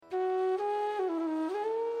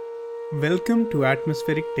Welcome to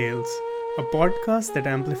Atmospheric Tales, a podcast that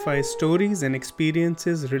amplifies stories and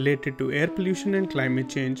experiences related to air pollution and climate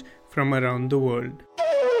change from around the world.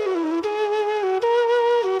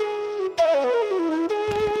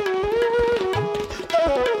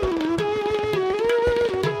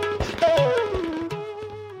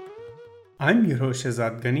 I'm your host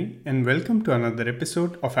Shazad Ghani, and welcome to another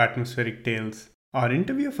episode of Atmospheric Tales. Our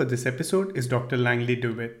interviewer for this episode is Dr. Langley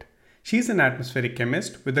DeWitt. She is an atmospheric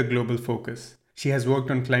chemist with a global focus. She has worked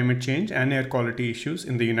on climate change and air quality issues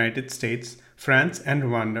in the United States, France, and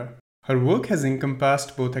Rwanda. Her work has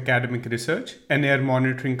encompassed both academic research and air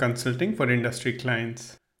monitoring consulting for industry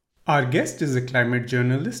clients. Our guest is a climate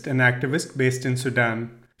journalist and activist based in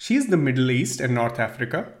Sudan. She is the Middle East and North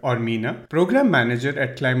Africa, or MENA, program manager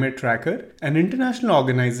at Climate Tracker, an international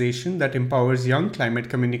organization that empowers young climate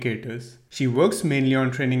communicators. She works mainly on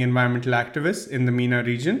training environmental activists in the MENA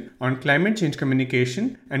region on climate change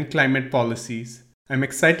communication and climate policies. I'm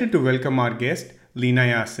excited to welcome our guest, Lena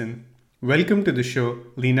Yassin. Welcome to the show,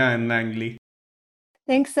 Lena and Langley.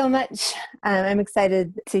 Thanks so much. I'm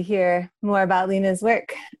excited to hear more about Lena's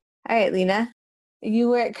work. All right, Lena, you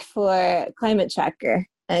work for Climate Tracker.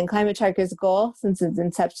 And Climate Tracker's goal since its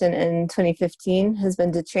inception in 2015 has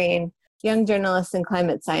been to train young journalists in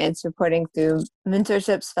climate science, reporting through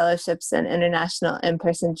mentorships, fellowships, and international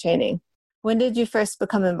in-person training. When did you first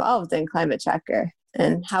become involved in Climate Tracker?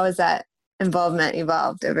 And how has that involvement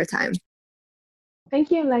evolved over time? Thank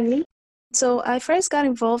you, Langley. So I first got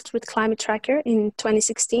involved with Climate Tracker in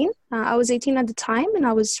 2016. I was 18 at the time, and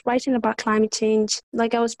I was writing about climate change. I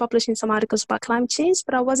was publishing some articles about climate change,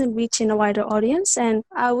 but I wasn't reaching a wider audience, and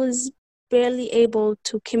I was barely able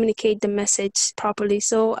to communicate the message properly.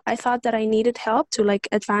 So I thought that I needed help to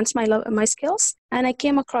advance my skills. And I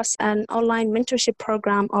came across an online mentorship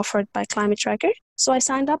program offered by Climate Tracker. So I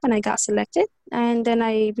signed up and I got selected. And then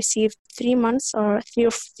I received 3 months or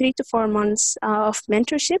 3 to 4 months of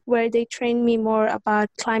mentorship where they trained me more about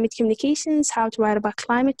climate communications, how to write about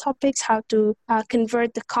climate topics, how to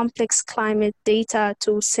convert the complex climate data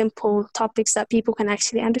to simple topics that people can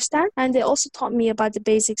actually understand. And they also taught me about the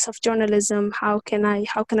basics of journalism. How can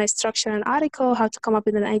I structure an article, how to come up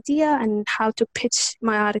with an idea, and how to pitch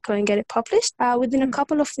my article and get it published. Within a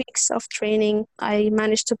couple of weeks of training, I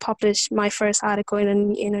managed to publish my first article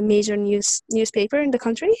in a major newspaper in the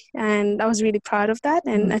country, and I was really proud of that.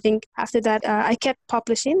 And I think after that, I kept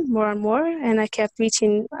publishing more and more, and I kept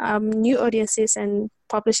reaching new audiences and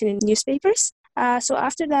publishing in newspapers. So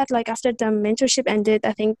after that, after the mentorship ended,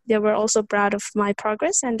 I think they were also proud of my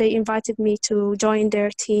progress, and they invited me to join their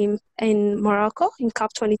team in Morocco in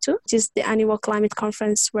COP22, which is the annual climate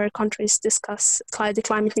conference where countries discuss the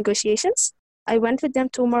climate negotiations. I went with them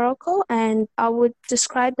to Morocco, and I would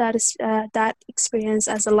describe that as that experience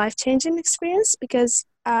as a life-changing experience because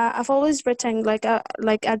I've always written at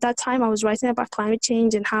that time I was writing about climate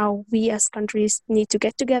change and how we as countries need to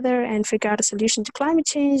get together and figure out a solution to climate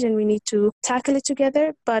change, and we need to tackle it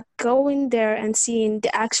together. But going there and seeing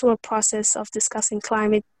the actual process of discussing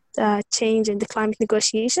climate change and the climate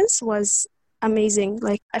negotiations was amazing.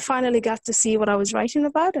 I finally got to see what I was writing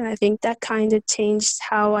about, and I think that kind of changed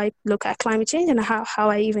how I look at climate change and how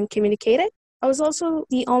I even communicate it. I was also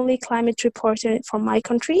the only climate reporter from my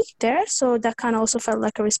country there, so that kind of also felt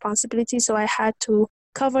like a responsibility. So I had to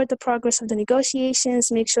cover the progress of the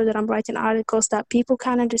negotiations, make sure that I'm writing articles that people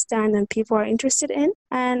can understand and people are interested in.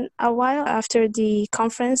 And a while after the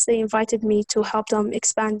conference, they invited me to help them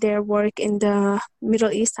expand their work in the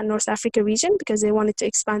Middle East and North Africa region because they wanted to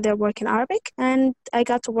expand their work in Arabic. And I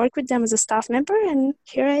got to work with them as a staff member, and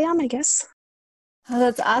here I am, I guess. Oh,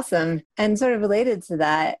 that's awesome. And sort of related to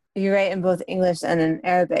that, you write in both English and in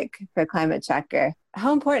Arabic for Climate Tracker.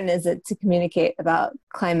 How important is it to communicate about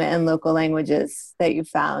climate in local languages that you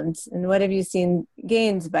found? And what have you seen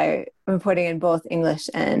gains by reporting in both English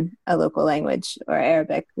and a local language, or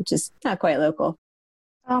Arabic, which is not quite local?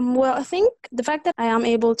 Well, I think the fact that I am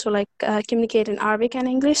able to communicate in Arabic and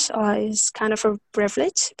English is kind of a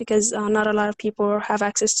privilege because not a lot of people have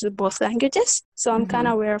access to both languages. So I'm kind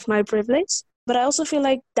of aware of my privilege. But I also feel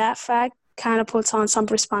like that fact kind of puts on some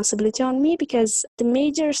responsibility on me because the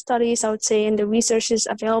major studies, I would say, and the research is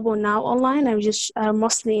available now online are just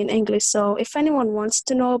mostly in English. So if anyone wants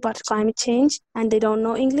to know about climate change and they don't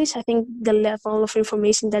know English, I think the level of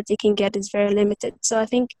information that they can get is very limited. So I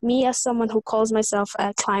think me as someone who calls myself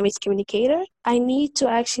a climate communicator, I need to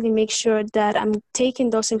actually make sure that I'm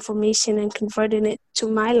taking those information and converting it to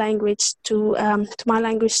my language,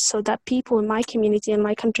 so that people in my community and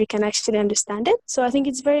my country can actually understand it. So I think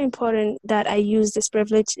it's very important that I use this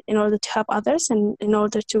privilege in order to help others and in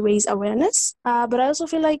order to raise awareness. But I also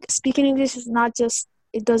feel like speaking English is not just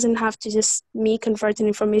it doesn't have to just me converting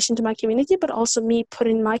information to my community, but also me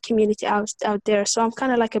putting my community out there. So I'm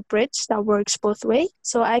kind of like a bridge that works both ways.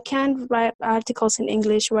 So I can write articles in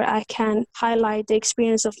English where I can highlight the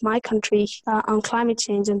experience of my country on climate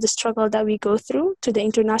change and the struggle that we go through to the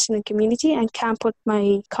international community, and can put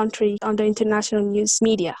my country on the international news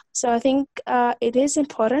media. So I think it is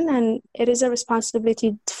important, and it is a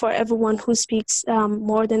responsibility for everyone who speaks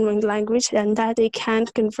more than one language, and that they can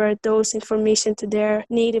convert those information to their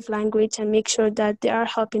native language and make sure that they are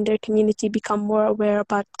helping their community become more aware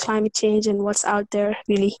about climate change and what's out there,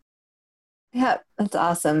 really. Yeah, that's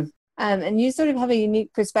awesome. And you sort of have a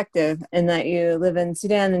unique perspective in that you live in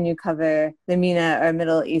Sudan and you cover the MENA, or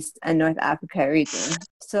Middle East and North Africa region.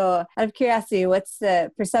 So out of curiosity, what's the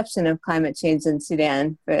perception of climate change in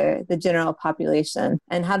Sudan for the general population?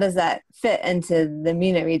 And how does that fit into the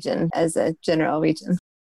MENA region as a general region?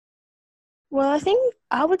 Well, I think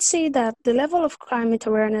I would say that the level of climate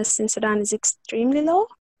awareness in Sudan is extremely low.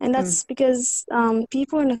 And that's because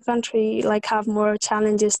people in the country have more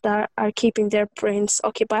challenges that are keeping their brains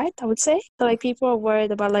occupied, I would say. So people are worried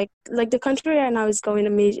about like the country right now is going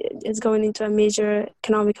into a major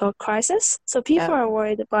economical crisis. So people are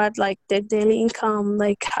worried about their daily income,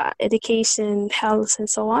 education, health, and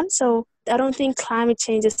so on. So I don't think climate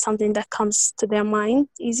change is something that comes to their mind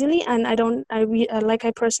easily. And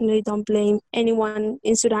I personally don't blame anyone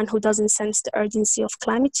in Sudan who doesn't sense the urgency of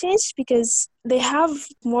climate change, because they have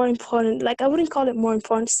more important, I wouldn't call it more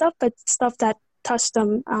important stuff, but stuff that touch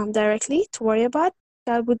them directly to worry about.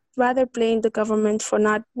 I would rather blame the government for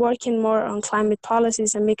not working more on climate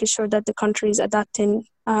policies and making sure that the country is adapting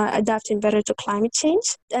better to climate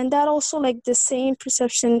change. And that also, the same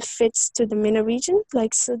perception fits to the MENA region.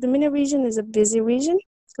 So the MENA region is a busy region.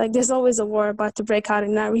 There's always a war about to break out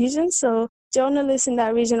in that region. So journalists in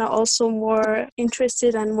that region are also more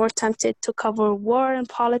interested and more tempted to cover war and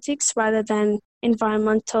politics rather than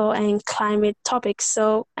environmental and climate topics.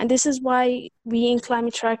 So, and this is why we in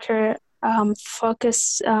Climate Tracker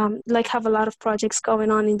focus, have a lot of projects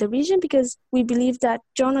going on in the region, because we believe that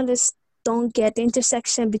journalists don't get the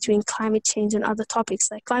intersection between climate change and other topics.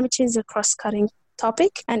 Climate change is a cross-cutting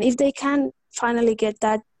topic. And if they can finally get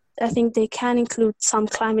that, I think they can include some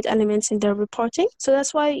climate elements in their reporting. So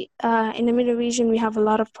that's why in the MENA region, we have a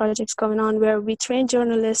lot of projects going on where we train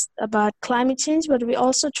journalists about climate change, but we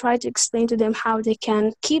also try to explain to them how they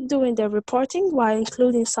can keep doing their reporting while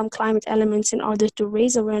including some climate elements in order to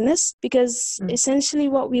raise awareness. Because essentially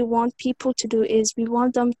what we want people to do is we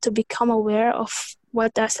want them to become aware of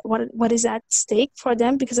what is at stake for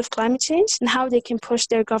them because of climate change, and how they can push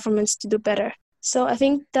their governments to do better. So I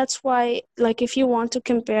think that's why, if you want to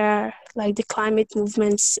compare the climate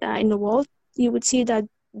movements in the world, you would see that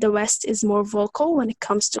the West is more vocal when it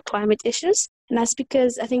comes to climate issues. And that's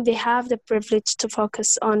because I think they have the privilege to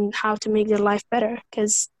focus on how to make their life better,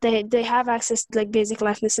 because they have access to basic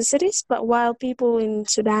life necessities. But while people in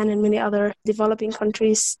Sudan and many other developing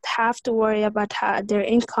countries have to worry about their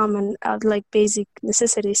income and basic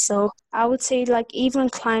necessities. So I would say even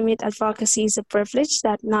climate advocacy is a privilege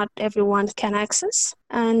that not everyone can access.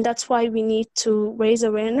 And that's why we need to raise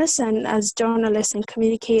awareness. And as journalists and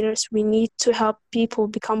communicators, we need to help people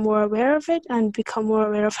become more aware of it and become more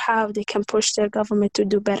aware of how they can push their government to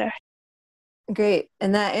do better. Great.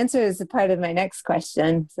 And that answers a part of my next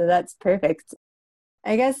question. So that's perfect.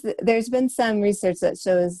 I guess there's been some research that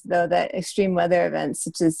shows, though, that extreme weather events,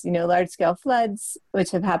 such as, large-scale floods, which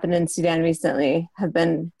have happened in Sudan recently, have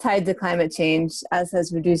been tied to climate change, as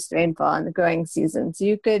has reduced rainfall in the growing season. So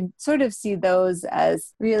you could sort of see those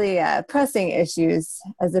as really pressing issues,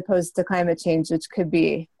 as opposed to climate change, which could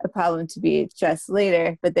be a problem to be addressed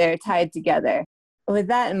later, but they're tied together. With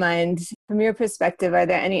that in mind, from your perspective, are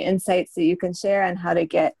there any insights that you can share on how to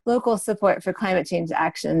get local support for climate change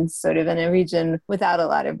actions sort of in a region without a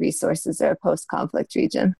lot of resources, or a post-conflict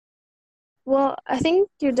region? Well, I think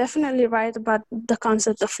you're definitely right about the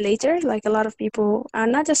concept of later. A lot of people,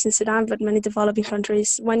 not just in Sudan, but many developing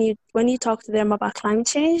countries, when you talk to them about climate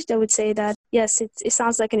change, they would say that, yes, it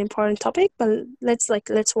sounds like an important topic, but let's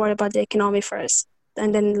worry about the economy first,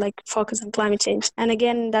 and then focus on climate change. And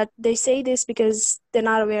again, that they say this because they're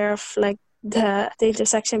not aware of the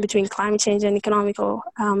intersection between climate change and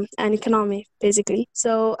economy, basically.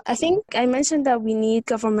 So I think I mentioned that we need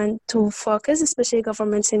government to focus, especially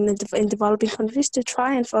governments in developing countries, to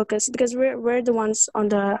try and focus, because we're the ones on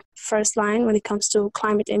the first line when it comes to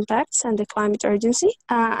climate impacts and the climate urgency.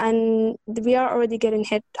 And we are already getting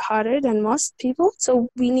hit harder than most people. So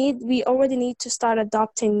we already need to start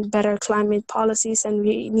adopting better climate policies, and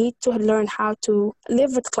we need to learn how to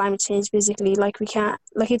live with climate change, basically. We can't,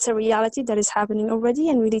 it's a reality that is happening already,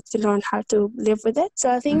 and we need to learn how to live with it. So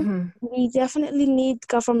I think we definitely need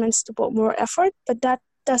governments to put more effort, but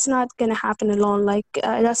that's not going to happen alone. Like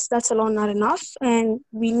that's alone not enough, and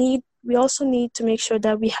we also need to make sure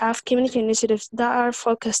that we have community initiatives that are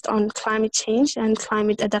focused on climate change and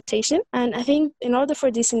climate adaptation. And I think in order for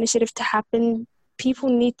this initiative to happen, people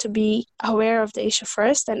need to be aware of the issue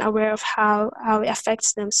first and aware of how it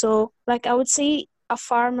affects them. So like I would say a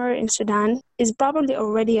farmer in Sudan is probably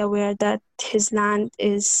already aware that his land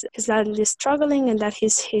is struggling and that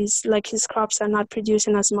his crops are not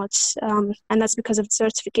producing as much, and that's because of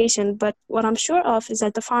desertification. But what I'm sure of is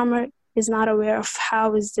that the farmer is not aware of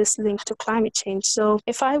how is this linked to climate change. So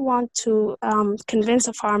if I want to convince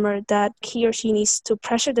a farmer that he or she needs to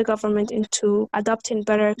pressure the government into adopting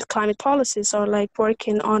better climate policies or like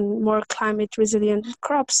working on more climate resilient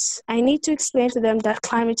crops, I need to explain to them that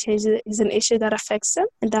climate change is an issue that affects them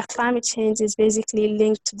and that climate change is basically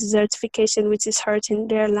linked to desertification, which is hurting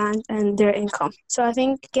their land and their income. So I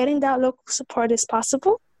think getting that local support is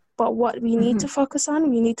possible. But what we need to focus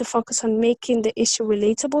on, making the issue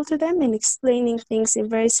relatable to them and explaining things in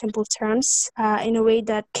very simple terms in a way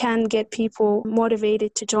that can get people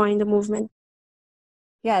motivated to join the movement.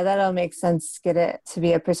 Yeah, that all makes sense. Get it to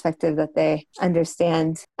be a perspective that they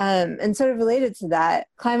understand. And sort of related to that,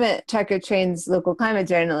 Climate Tracker trains local climate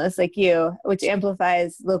journalists like you, which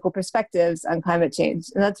amplifies local perspectives on climate change.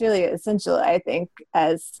 And that's really essential, I think,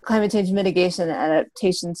 as climate change mitigation and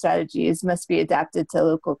adaptation strategies must be adapted to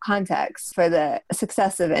local context for the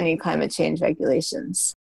success of any climate change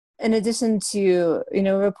regulations. In addition to,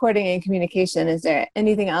 reporting and communication, is there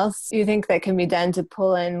anything else you think that can be done to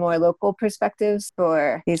pull in more local perspectives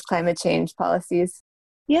for these climate change policies?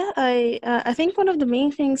 Yeah, I think one of the main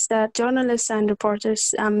things that journalists and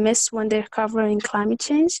reporters miss when they're covering climate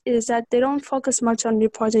change is that they don't focus much on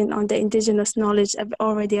reporting on the indigenous knowledge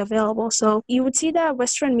already available. So you would see that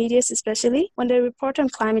Western medias, especially when they report on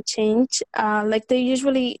climate change, they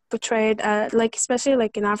usually portray it, especially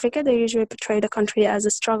like in Africa, they usually portray the country as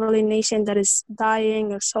a struggling nation that is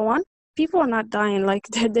dying or so on. People are not dying, like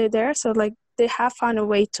they're there. So like they have found a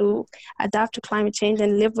way to adapt to climate change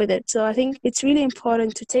and live with it. So I think it's really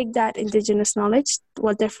important to take that indigenous knowledge,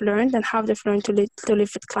 what they've learned and how they've learned to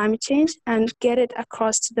live with climate change, and get it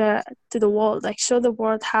across to the world. Like show the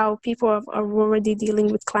world how people are already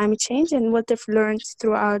dealing with climate change and what they've learned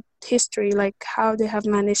throughout history, like how they have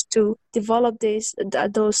managed to develop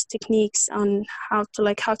those techniques on how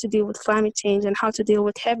to deal with climate change and how to deal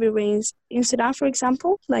with heavy rains. In Sudan, for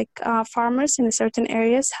example, farmers in certain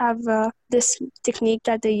areas have this technique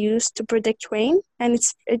that they use to predict rain, and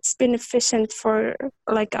it's been efficient for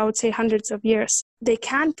I would say hundreds of years. They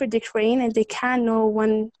can predict rain and they can know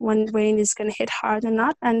when rain is going to hit hard or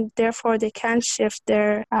not, and therefore they can shift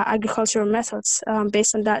their agricultural methods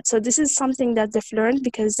based on that. So this is something that they've learned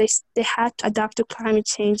because they had to adapt to climate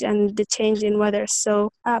change and the change in weather.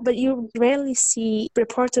 So, but you rarely see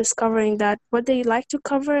reporters covering that. What they like to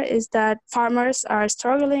cover is that farmers are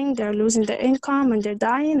struggling, they're losing their income, and they're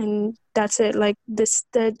dying, and that's it. Like this,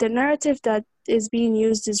 the narrative that is being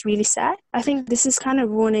used is really sad. I think this is kind of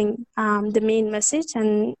ruining the main message,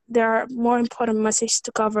 and there are more important messages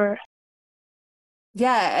to cover.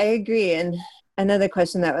 Yeah, I agree. And another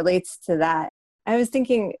question that relates to that, I was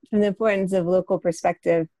thinking from the importance of local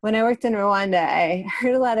perspective. When I worked in Rwanda, I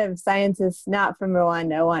heard a lot of scientists not from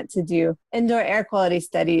Rwanda want to do indoor air quality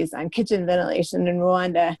studies on kitchen ventilation in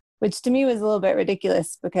Rwanda, which to me was a little bit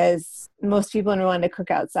ridiculous because most people in Rwanda cook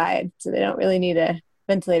outside, so they don't really need a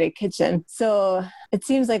ventilated kitchen. So it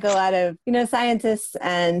seems like a lot of, scientists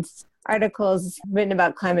and articles written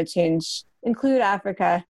about climate change include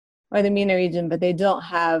Africa or the MENA region, but they don't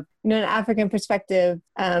have, an African perspective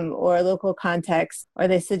or local context, or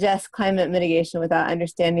they suggest climate mitigation without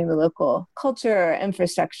understanding the local culture or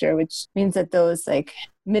infrastructure, which means that those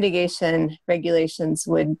mitigation regulations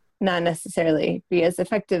would not necessarily be as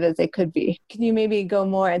effective as they could be. Can you maybe go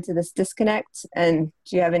more into this disconnect? And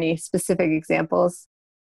do you have any specific examples?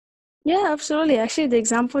 Yeah, absolutely. Actually, the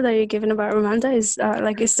example that you're given about Rwanda is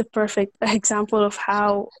it's the perfect example of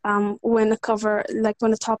how when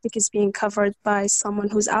a topic is being covered by someone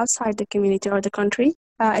who's outside the community or the country,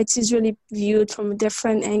 it's usually viewed from a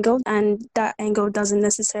different angle, and that angle doesn't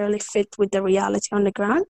necessarily fit with the reality on the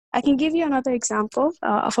ground. I can give you another example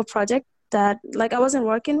of a project that I wasn't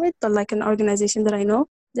working with, but an organization that I know.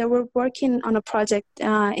 They were working on a project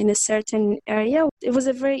in a certain area. It was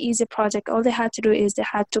a very easy project. All they had to do is they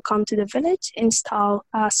had to come to the village, install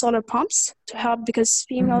solar pumps to help, because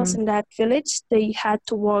females in that village, they had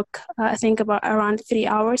to work, I think, about around 3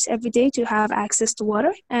 hours every day to have access to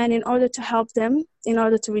water. And in order to help them, in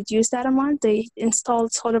order to reduce that amount, they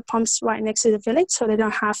installed solar pumps right next to the village so they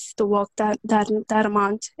don't have to walk that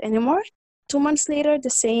amount anymore. 2 months later, the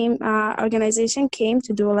same organization came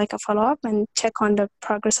to do like a follow-up and check on the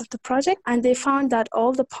progress of the project. And they found that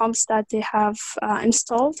all the pumps that they have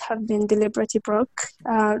installed have been deliberately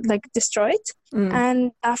destroyed.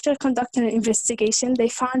 And after conducting an investigation, they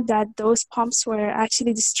found that those pumps were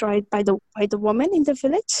actually destroyed by the woman in the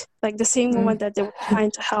village, like the same woman that they were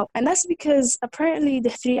trying to help. And that's because apparently the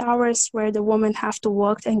 3 hours where the women have to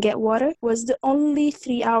walk and get water was the only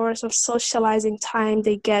 3 hours of socializing time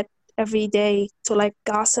they get every day to like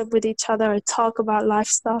gossip with each other or talk about life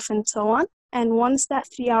stuff and so on. And once that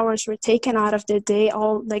 3 hours were taken out of their day,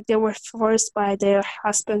 they were forced by their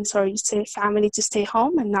husbands or you say family to stay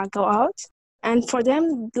home and not go out. And for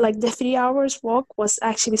them, like the 3 hours walk was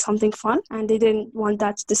actually something fun, and they didn't want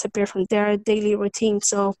that to disappear from their daily routine.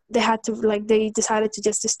 So they decided to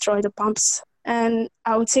just destroy the pumps. And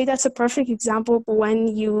I would say that's a perfect example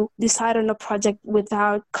when you decide on a project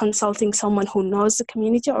without consulting someone who knows the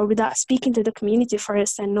community or without speaking to the community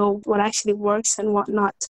first and know what actually works and what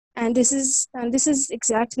not. And this is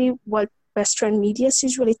exactly what Western medias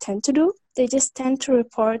usually tend to do. They just tend to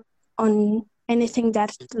report on anything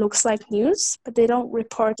that looks like news, but they don't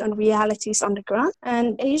report on realities on the ground.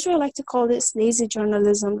 And I usually like to call this lazy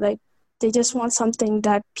journalism. Like, they just want something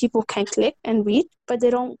that people can click and read, but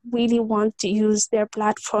they don't really want to use their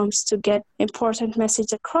platforms to get important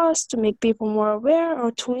message across, to make people more aware,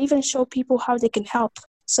 or to even show people how they can help.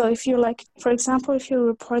 So if you're for example, if you're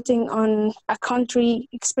reporting on a country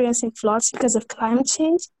experiencing floods because of climate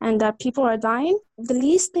change and that people are dying, the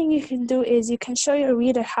least thing you can do is you can show your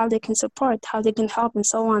reader how they can support, how they can help, and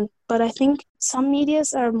so on. But I think some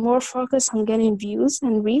medias are more focused on getting views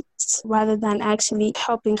and reads rather than actually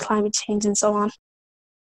helping climate change and so on.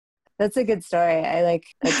 That's a good story. I like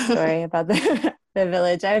that story about the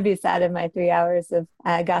village. I would be sad if my 3 hours of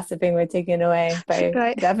gossiping were taken away, but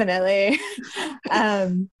Right. Definitely.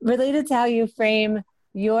 Related to how you frame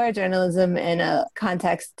your journalism in a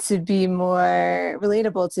context to be more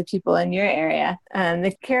relatable to people in your area.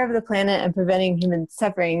 The care of the planet and preventing human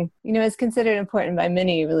suffering, is considered important by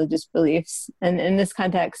many religious beliefs. And in this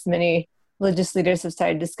context, many religious leaders have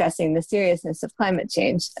started discussing the seriousness of climate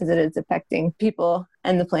change as it is affecting people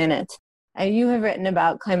and the planet. You have written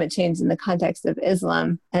about climate change in the context of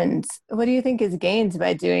Islam. And what do you think is gained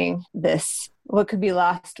by doing this? What could be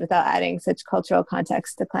lost without adding such cultural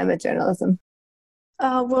context to climate journalism?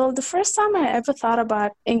 Well, the first time I ever thought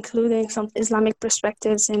about including some Islamic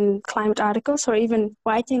perspectives in climate articles or even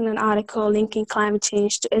writing an article linking climate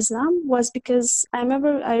change to Islam was because I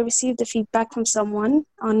remember I received the feedback from someone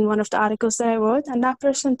on one of the articles that I wrote, and that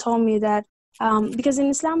person told me that because in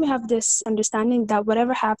Islam we have this understanding that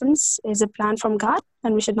whatever happens is a plan from God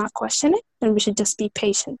and we should not question it and we should just be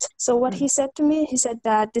patient. So what he said to me, he said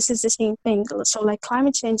that this is the same thing. So like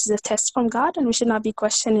climate change is a test from God and we should not be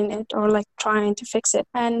questioning it or like trying to fix it.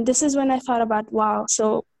 And this is when I thought about, wow,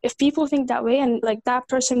 so if people think that way, and like that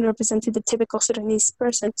person represented the typical Sudanese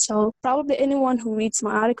person, so probably anyone who reads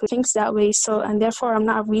my article thinks that way. So, and therefore I'm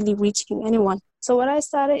not really reaching anyone. So what I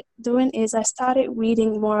started doing is I started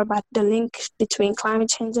reading more about the link between climate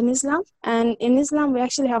change and Islam. And in Islam,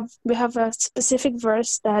 we have a specific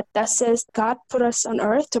verse that says God put us on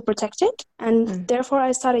earth to protect it. And therefore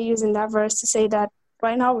I started using that verse to say that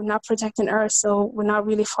right now we're not protecting earth, so we're not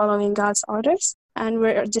really following God's orders and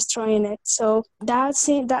we're destroying it. So that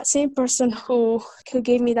same person who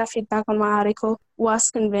gave me that feedback on my article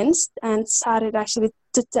was convinced and started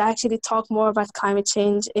to actually talk more about climate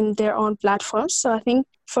change in their own platforms. So I think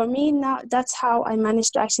for me now, that's how I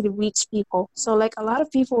managed to actually reach people. So like a lot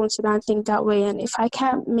of people in Sudan think that way. And if I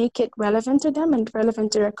can't make it relevant to them and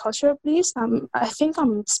relevant to their cultural beliefs, I think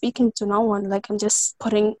I'm speaking to no one. Like I'm just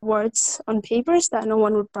putting words on papers that no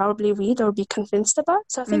one would probably read or be convinced about.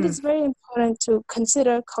 So I think it's very important to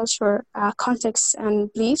consider culture, context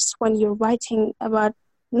and beliefs when you're writing about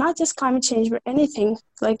not just climate change, but anything.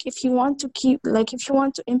 Like if you want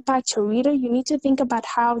to impact your reader, you need to think about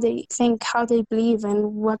how they think, how they believe,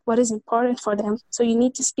 and what is important for them. So you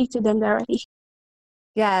need to speak to them directly.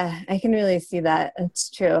 Yeah, I can really see that. It's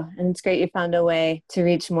true. And it's great you found a way to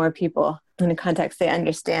reach more people in a context they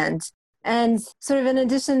understand. And sort of in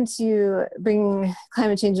addition to bringing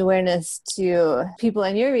climate change awareness to people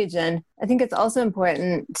in your region, I think it's also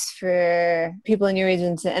important for people in your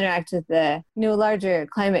region to interact with the larger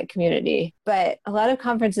climate community. But a lot of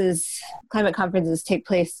climate conferences take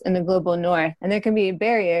place in the global north, and there can be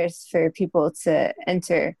barriers for people to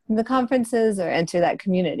enter the conferences or enter that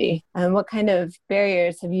community. What kind of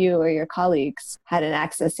barriers have you or your colleagues had in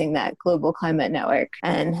accessing that global climate network?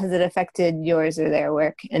 And has it affected yours or their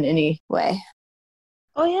work in any way?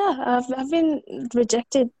 Oh yeah, I've been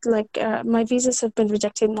rejected. My visas have been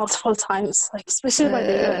rejected multiple times, especially by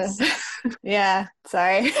the US. Yeah,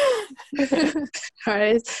 sorry. All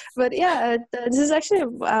right, but yeah, this is actually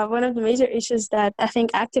one of the major issues that I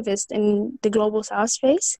think activists in the global South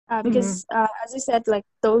face, because as you said,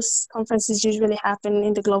 those conferences usually happen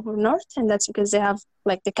in the global North, and that's because they have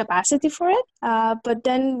the capacity for it. But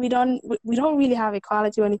then we don't really have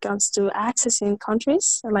equality when it comes to accessing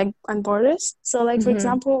countries and borders. So for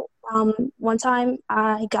example, one time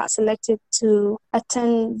I got selected to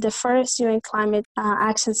attend the first UN Climate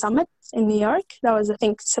Action Summit in New York. That was, I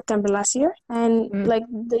think, September last year. And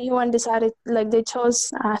the UN decided, they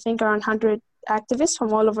chose, I think, around 100 activists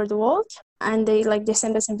from all over the world, and they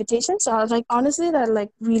sent us invitations. So I was honestly, that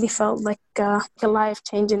really felt like a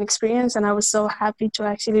life-changing experience, and I was so happy to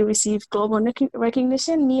actually receive global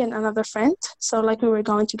recognition, me and another friend. So we were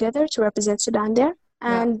going together to represent Sudan there.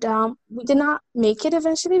 And we did not make it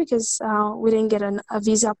eventually because we didn't get a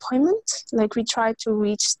visa appointment. We tried to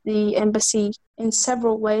reach the embassy in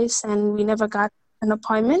several ways, and we never got an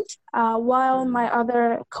appointment. While my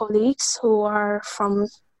other colleagues who are from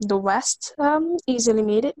the West easily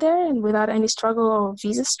made it there and without any struggle or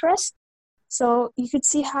visa stress. So you could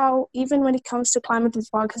see how even when it comes to climate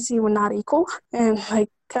advocacy, we're not equal, and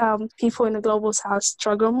people in the global South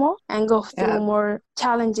struggle more and go through more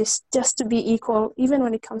challenges just to be equal, even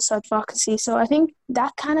when it comes to advocacy. So I think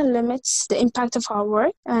that kind of limits the impact of our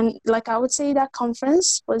work. And I would say that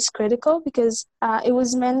conference was critical because it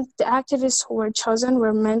was meant, the activists who were chosen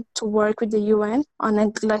were meant to work with the UN on a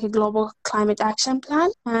global climate action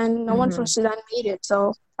plan, and no one from Sudan made it.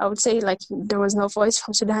 So I would say there was no voice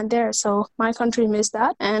from Sudan there. So my country missed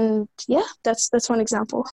that. And yeah, that's one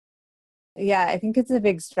example. Yeah, I think it's a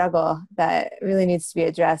big struggle that really needs to be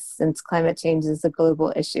addressed since climate change is a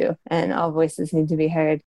global issue and all voices need to be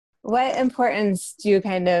heard. What importance do you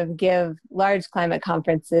kind of give large climate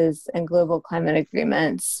conferences and global climate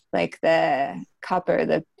agreements like the COP or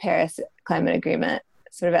the Paris Climate Agreement,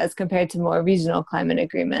 sort of as compared to more regional climate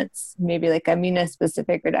agreements, maybe a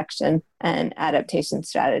MENA-specific reduction and adaptation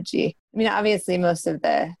strategy? I mean, obviously, most of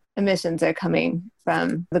the emissions are coming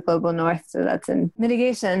from the global north, so that's a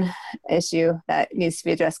mitigation issue that needs to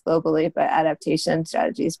be addressed globally, but adaptation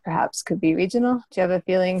strategies perhaps could be regional. Do you have a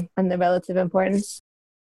feeling on the relative importance?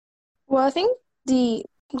 Well, I think the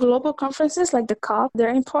global conferences like the COP, they're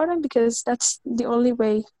important because that's the only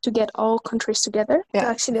way to get all countries together to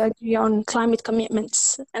actually agree on climate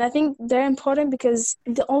commitments. And I think they're important because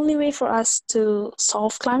the only way for us to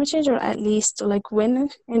solve climate change, or at least to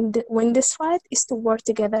win this fight, is to work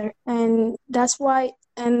together. And that's why,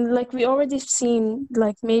 and we already seen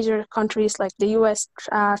major countries like the US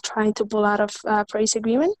trying to pull out of Paris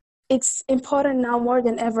Agreement. It's important now more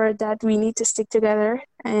than ever that we need to stick together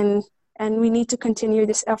and we need to continue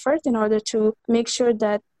this effort in order to make sure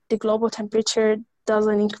that the global temperature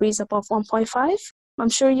doesn't increase above 1.5. I'm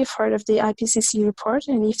sure you've heard of the IPCC report,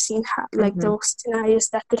 and you've seen those scenarios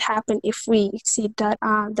that could happen if we exceed that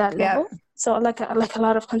level. So a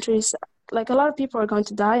lot of countries, a lot of people are going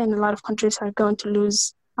to die, and a lot of countries are going to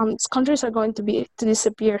lose. Countries are going to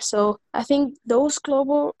disappear. So I think those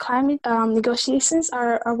global climate negotiations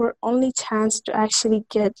are our only chance to actually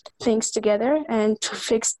get things together and to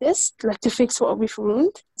fix this, to fix what we've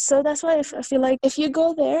ruined. So that's why I feel if you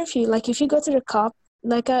go there, if you go to the COP,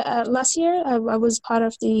 last year I was part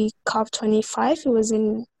of the COP25. It was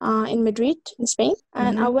in Madrid, in Spain,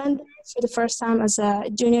 and I went there for the first time as a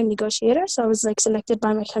junior negotiator. So I was selected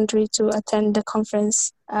by my country to attend the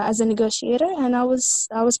conference as a negotiator, and I was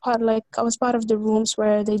part of the rooms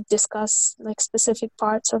where they discuss specific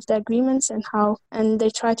parts of the agreements and they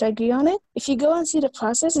try to agree on it. If you go and see the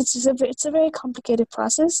process, it's a very complicated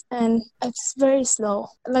process, and it's very slow.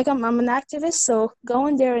 I'm an activist, so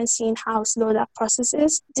going there and seeing how slow that process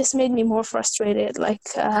is just made me more frustrated.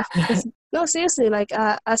 No, seriously,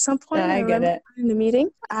 at some point I remember in the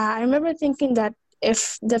meeting, I remember thinking that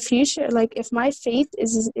if the future, if my fate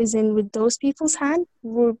is in with those people's hand,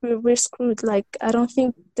 we're screwed. I don't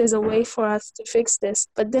think there's a way for us to fix this.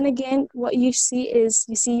 But then again, what you see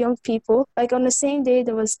young people, on the same day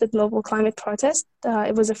there was the global climate protest.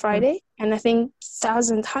 It was a Friday, And I think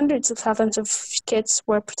hundreds of thousands of kids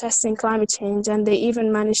were protesting climate change, and they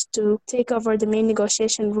even managed to take over the main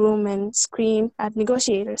negotiation room and scream at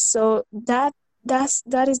negotiators. So that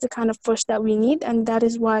is the kind of push that we need, and that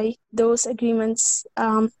is why those agreements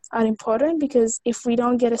are important, because if we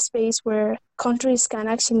don't get a space where countries can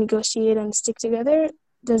actually negotiate and stick together,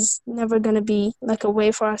 there's never going to be like a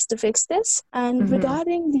way for us to fix this. And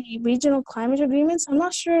regarding the regional climate agreements, I'm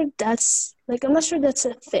not sure that's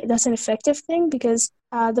an effective thing, because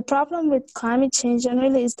the problem with climate change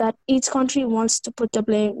generally is that each country wants to put the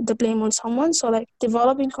blame on someone. So like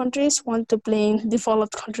developing countries want to blame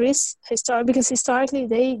developed countries because historically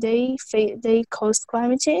they caused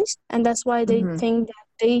climate change, and that's why they think that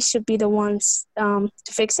they should be the ones to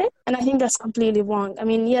fix it. And I think that's completely wrong. I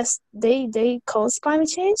mean, yes, they caused climate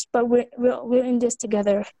change, but we're in this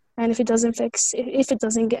together. And if it doesn't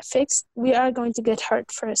get fixed, we are going to get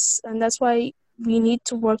hurt first. And that's why we need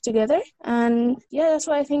to work together. And yeah, that's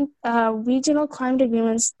why I think regional climate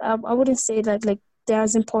agreements, I wouldn't say that like they're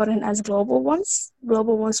as important as global ones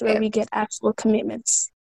where we get actual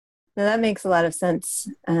commitments. No, that makes a lot of sense,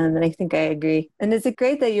 and I think I agree. And is it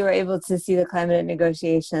great that you were able to see the climate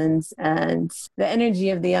negotiations and the energy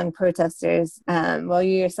of the young protesters while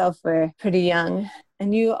you yourself were pretty young?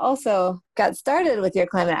 And you also got started with your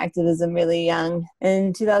climate activism really young.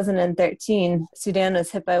 In 2013, Sudan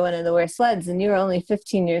was hit by one of the worst floods, and you were only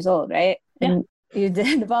 15 years old, right? Yeah. And you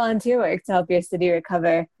did volunteer work to help your city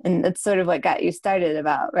recover, and that's sort of what got you started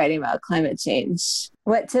about writing about climate change.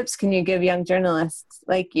 What tips can you give young journalists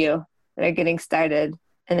like you that are getting started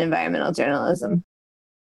in environmental journalism?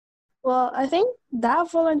 Well, I think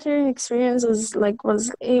that volunteering experience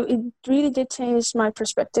it really did change my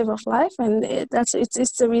perspective of life, and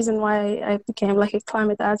it's the reason why I became like a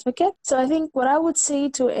climate advocate. So I think what I would say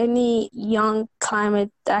to any young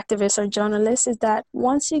climate activist or journalist is that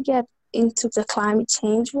once you get into the climate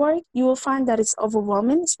change work, you will find that it's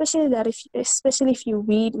overwhelming, especially if you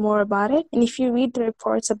read more about it, and if you read the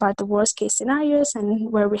reports about the worst case scenarios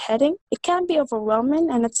and where we're heading. It can be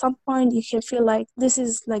overwhelming, and at some point you can feel like this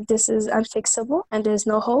is unfixable and there's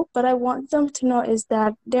no hope. But I want them to know is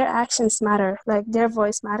that their actions matter, like their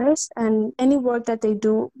voice matters, and any work that they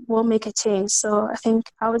do will make a change. So I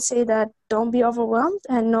think I would say that don't be overwhelmed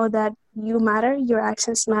and know that you matter, your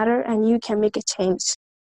actions matter, and you can make a change.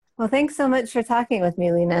 Well, thanks so much for talking with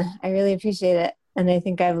me, Lena. I really appreciate it. And I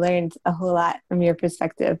think I've learned a whole lot from your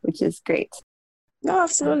perspective, which is great. No,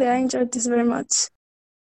 absolutely. I enjoyed this very much.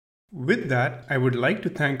 With that, I would like to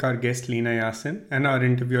thank our guest Lena Yassin and our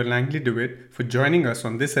interviewer Langley DeWitt for joining us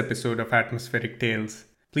on this episode of Atmospheric Tales.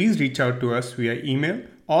 Please reach out to us via email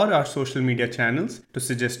or our social media channels to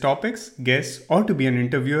suggest topics, guests, or to be an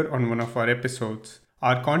interviewer on one of our episodes.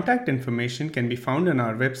 Our contact information can be found on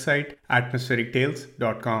our website,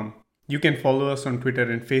 atmospherictales.com. You can follow us on Twitter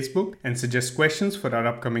and Facebook and suggest questions for our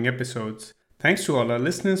upcoming episodes. Thanks to all our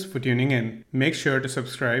listeners for tuning in. Make sure to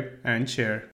subscribe and share.